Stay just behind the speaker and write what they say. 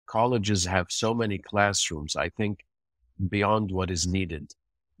colleges have so many classrooms, I think, beyond what is needed.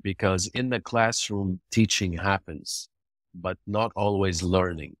 Because in the classroom, teaching happens, but not always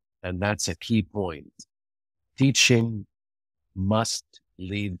learning. And that's a key point. Teaching must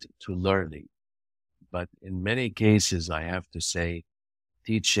lead to learning. But in many cases, I have to say,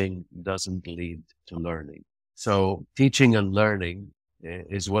 teaching doesn't lead to learning. So teaching and learning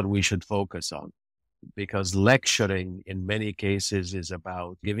is what we should focus on, because lecturing in many cases is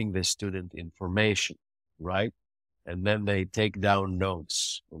about giving the student information, right? And then they take down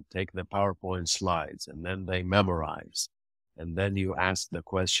notes or take the PowerPoint slides and then they memorize. And then you ask the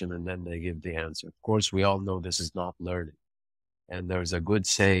question and then they give the answer. Of course, we all know this is not learning. And there's a good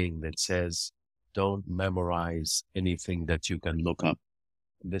saying that says, don't memorize anything that you can look up.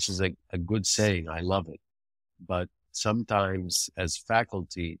 This is a good saying. I love it. But sometimes as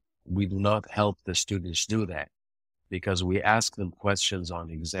faculty, we do not help the students do that because we ask them questions on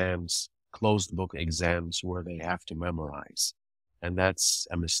exams, closed book exams where they have to memorize. And that's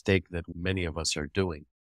a mistake that many of us are doing.